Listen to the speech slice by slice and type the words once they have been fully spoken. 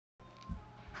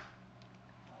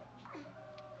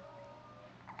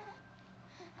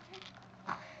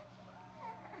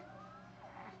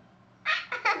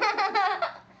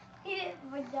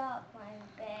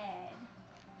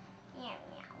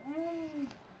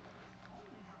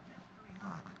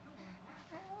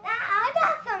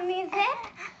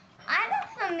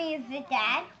music,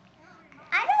 Dad.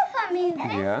 I know some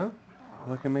music. Yeah?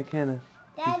 Look at MaKenna.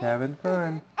 She's having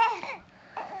fun.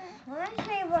 Let me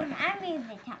show you where my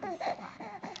music comes from.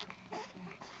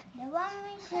 Let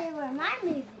me show you where my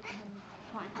music comes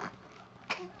from.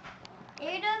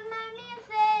 Here does my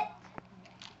music.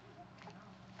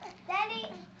 Daddy,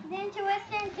 didn't you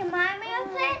listen to my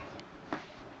music?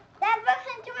 Dad,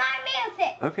 listen to my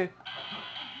music. Okay.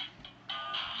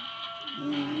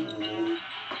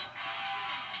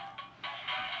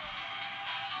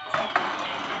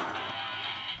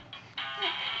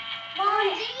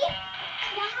 Mommy,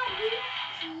 Daddy,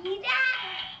 see that?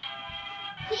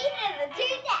 He didn't do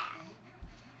that.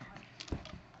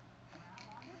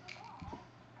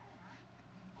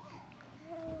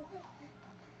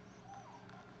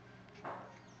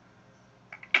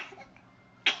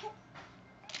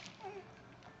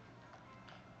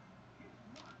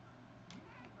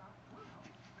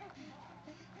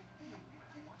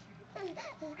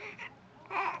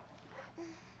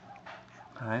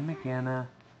 Hi, MaKenna.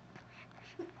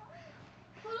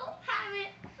 We'll have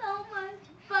it so much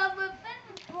fun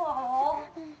football.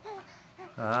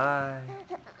 Hi.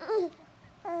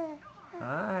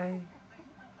 Hi.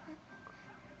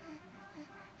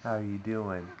 How are you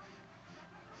doing?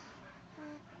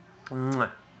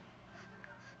 Mwah.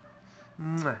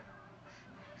 Mwah.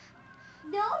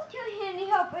 Those two handy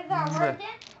helpers are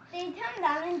working. They turn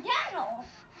down in general.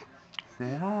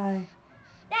 Say hi.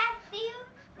 That's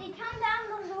they turn down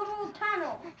those little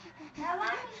tunnels. Now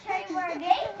let me show you where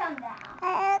they come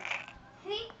down.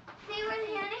 See where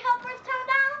the handy helpers come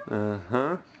down?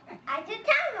 Uh-huh. I did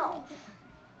tunnels.